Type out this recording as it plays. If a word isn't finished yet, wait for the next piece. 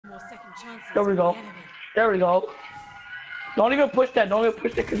second chances. There we go. For the enemy. There we go. Don't even push that. Don't even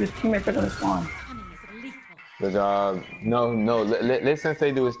push that because his teammates are gonna spawn. Cunning is lethal. Good job. No, no. Let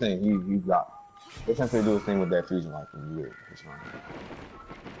Sensei do his thing. He got. Let Sensei do his thing with that fusion rifle. You get it. It's fine.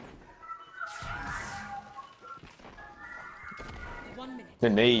 The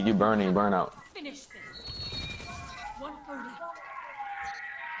nade, you burning, burn out. Finish this. One foe left.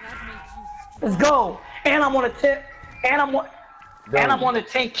 That made you Let's go. And I'm on a 10. And I'm on a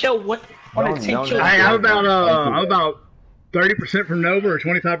 10 kill. What? On a 10 kill. Hey, I'm about 30% from Nova or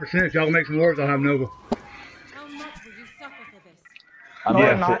 25%. If y'all can make some wars, I'll have Nova. How much will you suffer for this? No,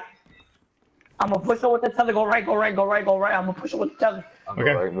 I'm not. I'm gonna push her with the tether. Go right, go right, go right, go right. I'm gonna push her with the tether. Okay.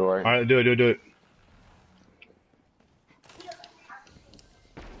 Go right, go right. All right, do it.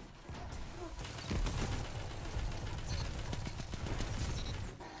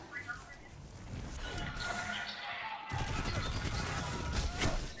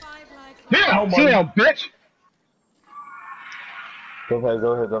 Yeah, sit down, bitch. Go ahead.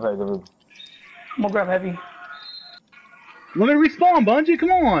 I'm gonna grab heavy. Let me respawn, Bungie.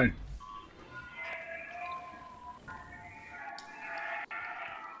 Come on.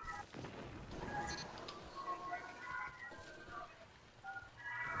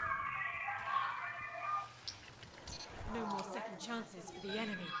 No more second chances for the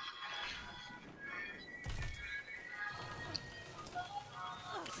enemy.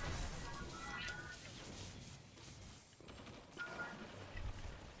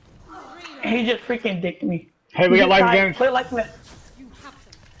 He just freaking dicked me. Hey, we got life advantage. Play like that. You have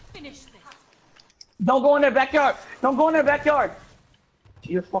them. Finish this. Don't go in their backyard. Don't go in their backyard.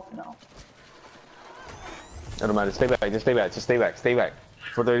 You're fucking out. It don't matter. Stay back. Just stay back.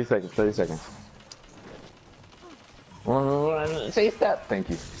 For 30 seconds. Run. Say step. Thank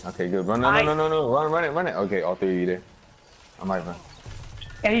you. Okay, good. Run. No. Run it. Okay, all three of you there. I'm right, man.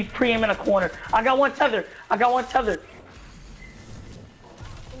 And he's pre-aiming a corner. I got one tether.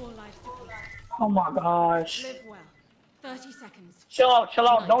 Oh my gosh. Live well. 30 seconds. Chill out.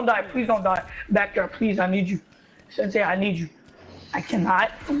 Don't die. Please don't die. Backyard, please. I need you. Sensei, I need you. I cannot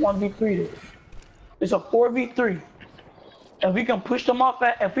 1v3 this. It's a 4v3. If we can push them off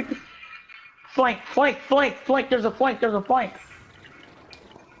if we can... Flank. There's a flank.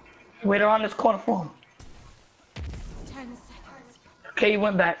 Wait around this corner for him. 10 seconds. Okay, he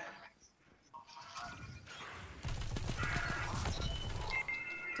went back.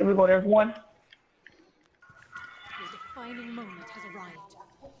 Here we go, there's one. Your defining moment has arrived.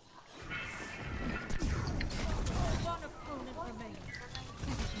 One opponent remains.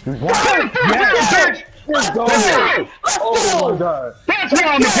 Let's go! Oh my god. That's me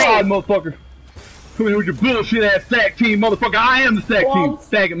on the pod, motherfucker! Come in with your bullshit ass stack team, motherfucker. I am the stack team.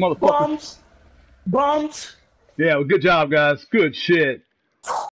 Stack it, motherfucker. Bums. Yeah, well, good job, guys. Good shit.